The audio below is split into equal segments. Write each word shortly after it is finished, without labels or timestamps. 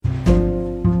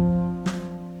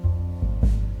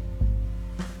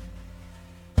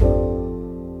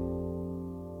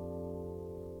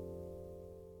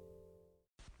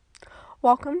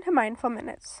Welcome to Mindful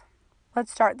Minutes.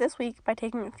 Let's start this week by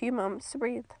taking a few moments to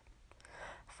breathe.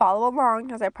 Follow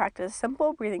along as I practice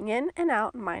simple breathing in and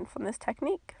out mindfulness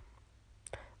technique.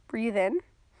 Breathe in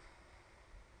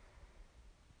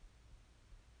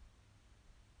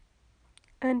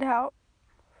and out.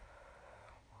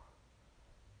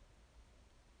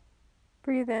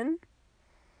 Breathe in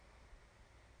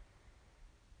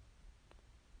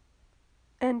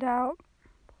and out.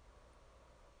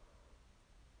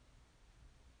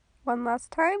 One last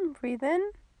time, breathe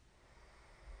in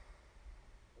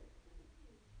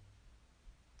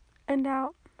and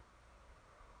out.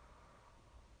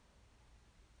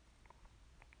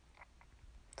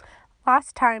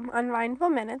 Last time on Mindful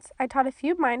Minutes, I taught a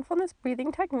few mindfulness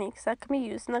breathing techniques that can be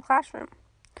used in the classroom.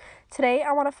 Today,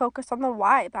 I want to focus on the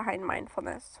why behind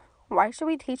mindfulness. Why should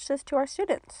we teach this to our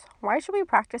students? Why should we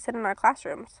practice it in our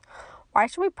classrooms? Why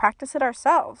should we practice it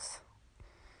ourselves?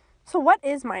 So what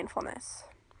is mindfulness?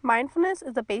 Mindfulness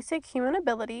is the basic human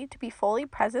ability to be fully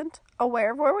present,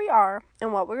 aware of where we are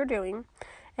and what we're doing,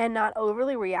 and not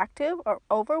overly reactive or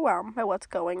overwhelmed by what's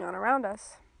going on around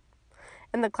us.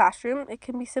 In the classroom, it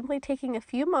can be simply taking a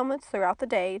few moments throughout the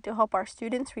day to help our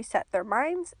students reset their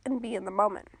minds and be in the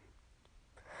moment.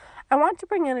 I want to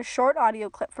bring in a short audio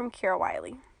clip from Kira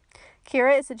Wiley.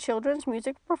 Kira is a children's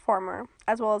music performer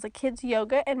as well as a kids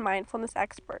yoga and mindfulness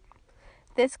expert.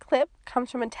 This clip comes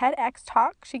from a TEDx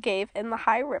talk she gave in the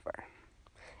High River.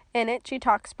 In it, she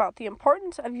talks about the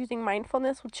importance of using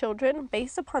mindfulness with children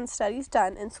based upon studies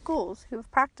done in schools who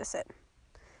have practiced it.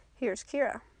 Here's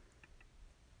Kira.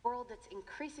 World that's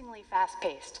increasingly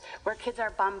fast-paced, where kids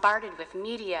are bombarded with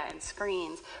media and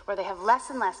screens, where they have less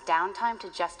and less downtime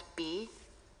to just be,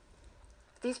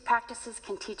 these practices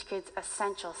can teach kids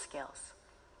essential skills: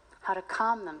 how to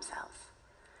calm themselves,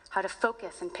 how to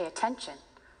focus and pay attention,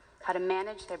 how to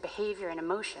manage their behavior and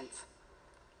emotions,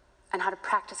 and how to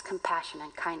practice compassion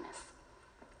and kindness.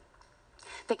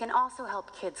 They can also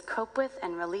help kids cope with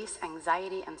and release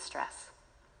anxiety and stress.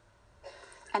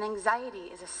 And anxiety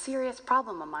is a serious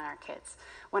problem among our kids.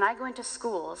 When I go into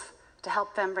schools to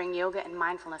help them bring yoga and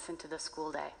mindfulness into the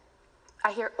school day,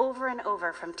 I hear over and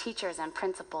over from teachers and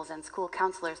principals and school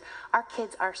counselors, our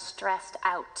kids are stressed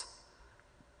out.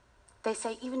 They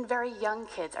say even very young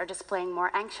kids are displaying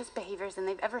more anxious behaviors than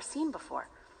they've ever seen before.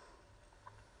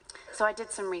 So I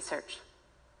did some research.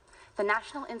 The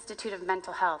National Institute of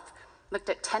Mental Health looked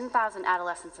at 10,000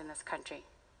 adolescents in this country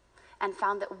and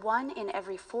found that 1 in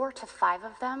every 4 to 5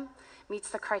 of them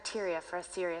meets the criteria for a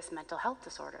serious mental health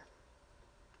disorder.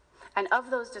 And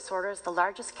of those disorders, the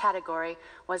largest category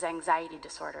was anxiety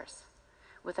disorders,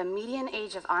 with a median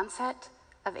age of onset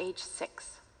of age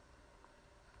 6.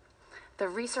 The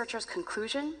researchers'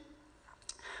 conclusion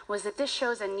was that this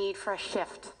shows a need for a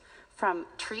shift from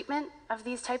treatment of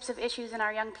these types of issues in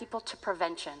our young people to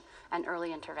prevention and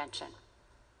early intervention.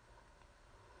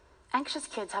 Anxious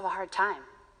kids have a hard time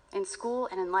in school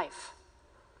and in life.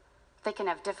 They can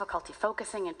have difficulty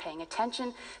focusing and paying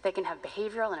attention. They can have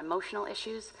behavioral and emotional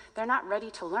issues. They're not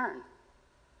ready to learn.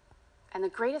 And the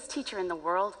greatest teacher in the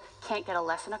world can't get a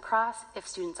lesson across if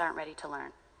students aren't ready to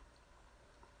learn.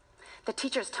 The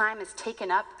teacher's time is taken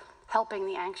up helping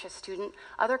the anxious student.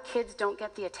 Other kids don't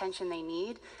get the attention they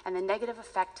need, and the negative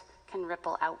effect can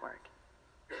ripple outward.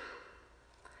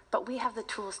 But we have the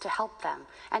tools to help them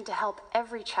and to help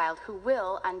every child who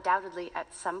will undoubtedly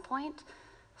at some point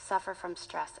suffer from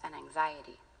stress and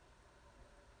anxiety.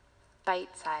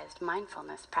 Bite-sized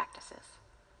mindfulness practices.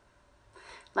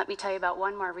 Let me tell you about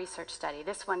one more research study,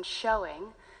 this one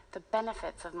showing the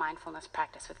benefits of mindfulness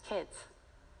practice with kids.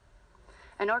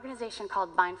 An organization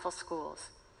called Mindful Schools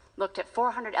looked at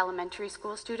 400 elementary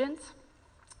school students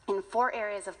in 4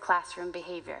 areas of classroom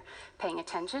behavior: paying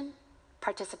attention,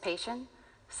 participation,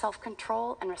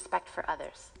 self-control, and respect for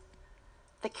others.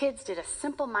 The kids did a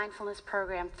simple mindfulness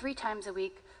program 3 times a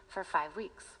week for 5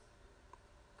 weeks.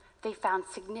 They found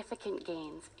significant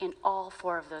gains in all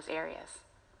 4 of those areas.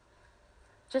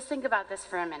 Just think about this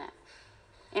for a minute.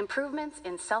 Improvements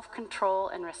in self-control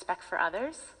and respect for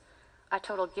others, a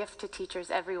total gift to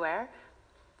teachers everywhere,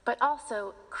 but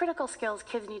also critical skills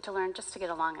kids need to learn just to get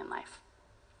along in life.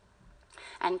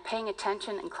 And paying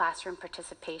attention and classroom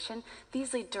participation,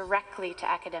 these lead directly to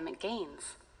academic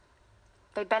gains.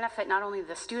 They benefit not only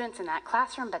the students in that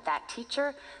classroom, but that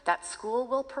teacher, that school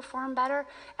will perform better,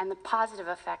 and the positive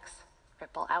effects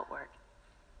ripple outward.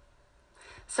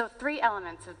 So 3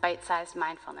 elements of bite-sized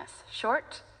mindfulness: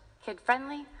 short,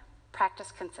 kid-friendly,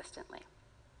 practice consistently.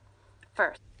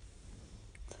 First,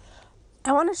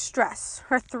 I want to stress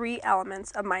her 3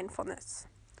 elements of mindfulness: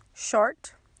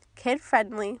 short,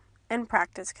 kid-friendly, and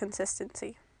practice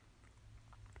consistency.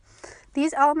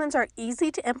 These elements are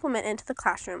easy to implement into the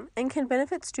classroom and can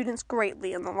benefit students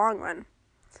greatly in the long run.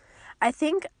 I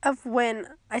think of when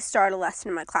I start a lesson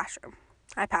in my classroom.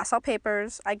 I pass out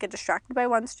papers, I get distracted by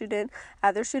one student,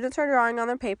 other students are drawing on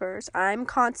their papers, I'm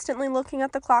constantly looking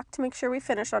at the clock to make sure we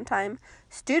finish on time,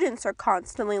 students are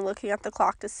constantly looking at the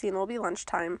clock to see when it'll be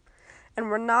lunchtime, and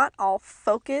we're not all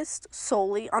focused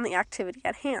solely on the activity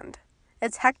at hand.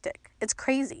 It's hectic, it's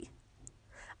crazy.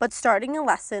 But starting a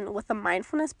lesson with the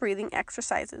mindfulness breathing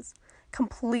exercises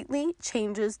completely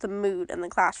changes the mood in the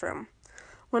classroom.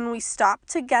 When we stop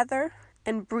together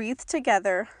and breathe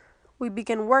together, we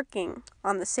begin working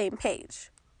on the same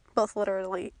page, both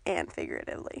literally and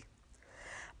figuratively.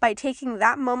 By taking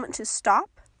that moment to stop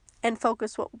and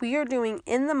focus what we are doing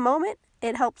in the moment,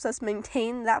 it helps us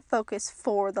maintain that focus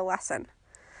for the lesson.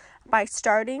 By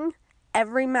starting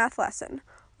every math lesson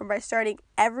or by starting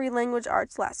every language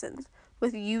arts lessons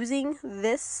with using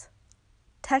this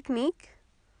technique,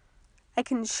 I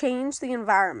can change the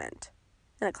environment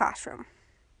in a classroom.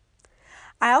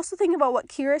 I also think about what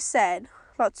Kira said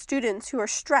about students who are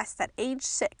stressed at age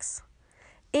 6.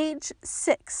 Age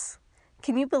 6.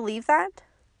 Can you believe that?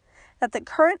 That the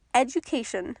current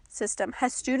education system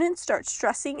has students start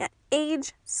stressing at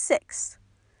age 6.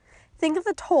 Think of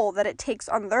the toll that it takes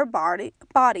on their body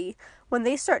when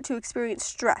they start to experience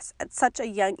stress at such a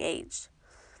young age.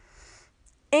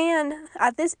 And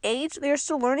at this age, they are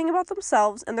still learning about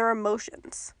themselves and their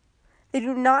emotions. They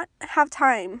do not have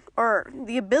time or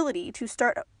the ability to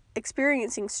start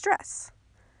experiencing stress.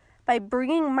 By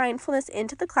bringing mindfulness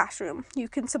into the classroom, you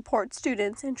can support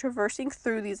students in traversing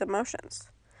through these emotions.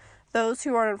 Those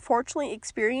who are unfortunately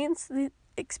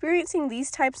experiencing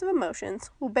these types of emotions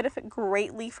will benefit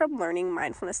greatly from learning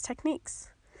mindfulness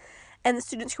techniques. And the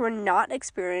students who are not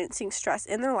experiencing stress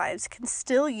in their lives can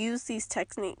still use these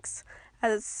techniques,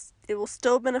 as it will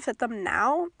still benefit them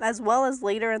now as well as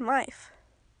later in life.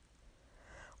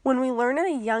 When we learn at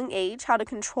a young age how to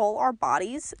control our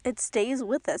bodies, it stays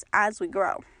with us as we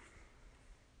grow.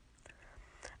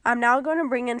 I'm now going to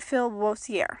bring in Phil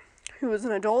Boissiere, who is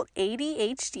an adult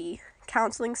ADHD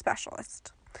counseling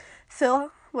specialist.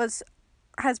 Phil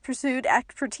has pursued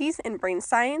expertise in brain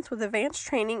science with advanced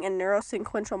training in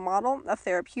neurosequential model of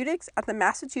therapeutics at the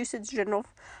Massachusetts General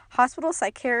Hospital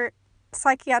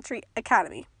Psychiatry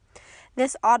Academy.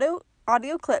 This audio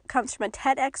clip comes from a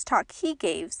TEDx talk he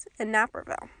gave in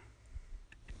Naperville.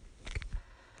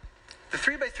 The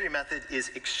 3x3 method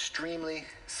is extremely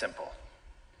simple.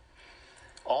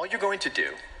 All you're going to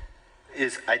do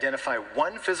is identify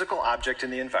one physical object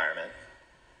in the environment,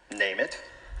 name it,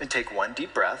 and take one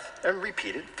deep breath and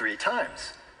repeat it 3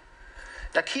 times.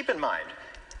 Now keep in mind,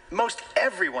 most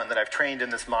everyone that I've trained in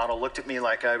this model looked at me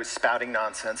like I was spouting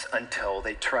nonsense until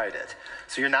they tried it.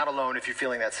 So you're not alone if you're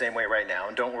feeling that same way right now,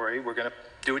 and don't worry, we're going to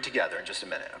do it together in just a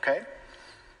minute, okay?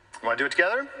 You want to do it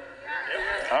together?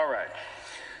 Yeah. All right.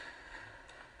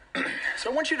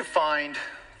 So I want you to find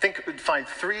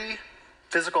 3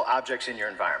 physical objects in your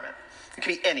environment. It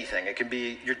can be anything. It can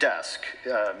be your desk,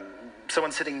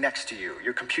 someone sitting next to you,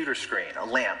 your computer screen, a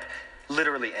lamp,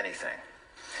 literally anything.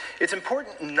 It's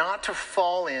important not to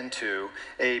fall into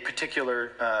a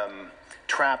particular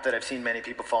trap that I've seen many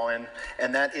people fall in,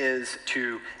 and that is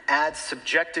to add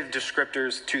subjective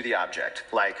descriptors to the object,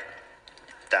 like,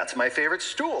 that's my favorite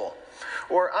stool,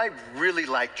 or I really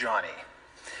like Johnny.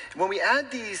 When we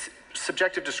add these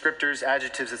subjective descriptors,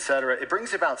 adjectives, etc., it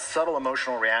brings about subtle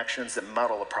emotional reactions that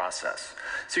muddle the process.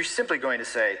 So you're simply going to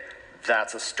say,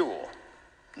 that's a stool,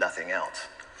 nothing else.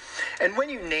 And when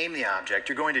you name the object,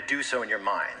 you're going to do so in your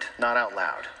mind, not out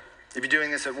loud. If you're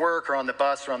doing this at work or on the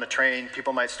bus or on the train,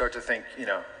 people might start to think,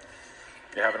 you're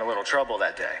having a little trouble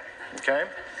that day, okay?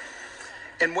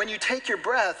 And when you take your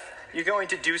breath, you're going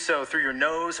to do so through your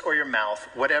nose or your mouth,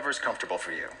 whatever's comfortable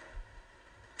for you.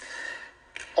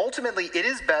 Ultimately, it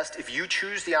is best if you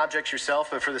choose the objects yourself,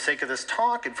 but for the sake of this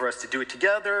talk and for us to do it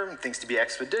together and things to be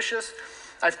expeditious,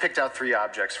 I've picked out 3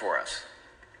 objects for us.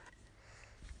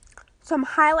 So I'm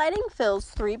highlighting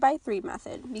Phil's 3x3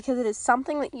 method because it is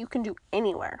something that you can do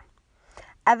anywhere.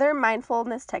 Other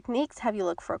mindfulness techniques have you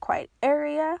look for a quiet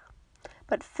area,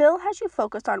 but Phil has you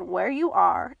focused on where you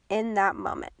are in that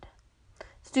moment.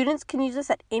 Students can use this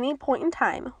at any point in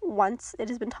time once it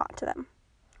has been taught to them.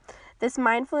 This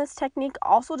mindfulness technique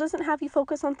also doesn't have you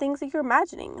focus on things that you're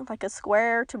imagining, like a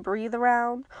square to breathe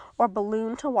around or a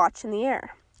balloon to watch in the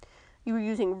air. You are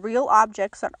using real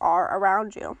objects that are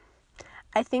around you.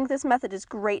 I think this method is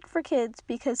great for kids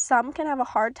because some can have a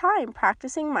hard time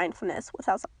practicing mindfulness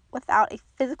without a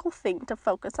physical thing to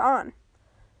focus on.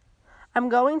 I'm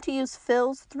going to use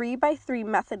Phil's 3x3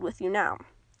 method with you now.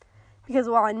 Because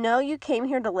while I know you came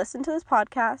here to listen to this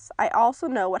podcast, I also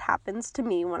know what happens to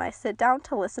me when I sit down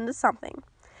to listen to something.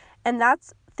 And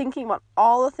that's thinking about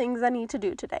all the things I need to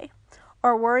do today,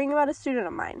 or worrying about a student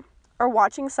of mine, or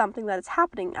watching something that is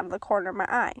happening out of the corner of my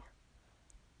eye.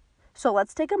 So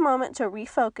let's take a moment to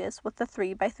refocus with the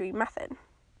 3x3 method.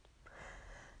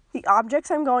 The objects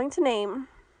I'm going to name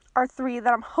are 3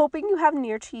 that I'm hoping you have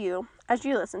near to you as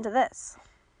you listen to this.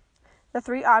 The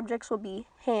 3 objects will be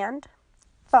hand,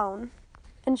 phone,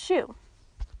 and shoe.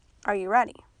 Are you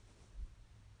ready?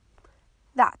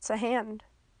 That's a hand.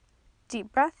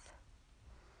 Deep breath.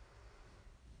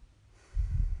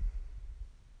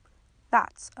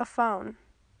 That's a phone.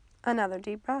 Another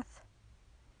deep breath.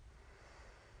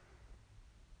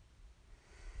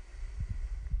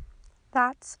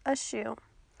 That's a shoe.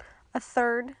 A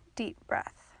third deep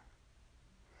breath.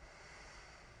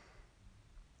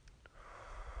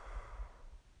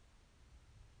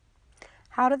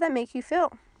 How did that make you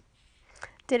feel?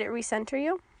 Did it recenter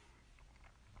you?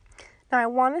 Now I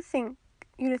want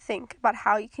you to think about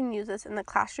how you can use this in the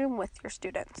classroom with your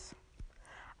students.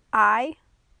 I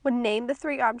would name the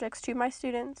 3 objects to my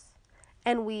students,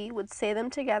 and we would say them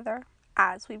together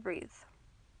as we breathe.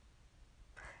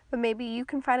 But maybe you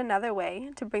can find another way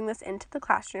to bring this into the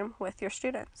classroom with your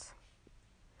students.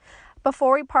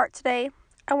 Before we part today,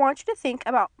 I want you to think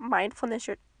about mindfulness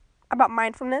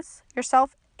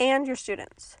yourself and your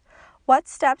students. What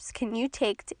steps can you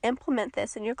take to implement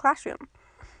this in your classroom?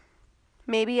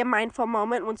 Maybe a mindful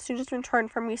moment when students return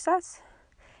from recess.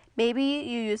 Maybe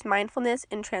you use mindfulness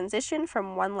in transition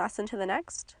from one lesson to the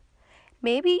next.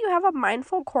 Maybe you have a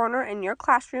mindful corner in your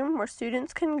classroom where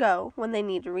students can go when they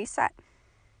need to reset.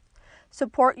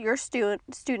 Support your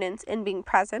students in being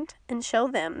present and show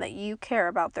them that you care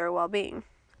about their well-being.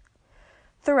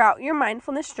 Throughout your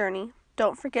mindfulness journey,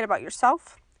 don't forget about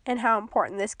yourself and how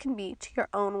important this can be to your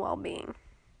own well-being.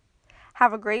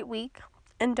 Have a great week,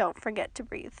 and don't forget to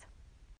breathe.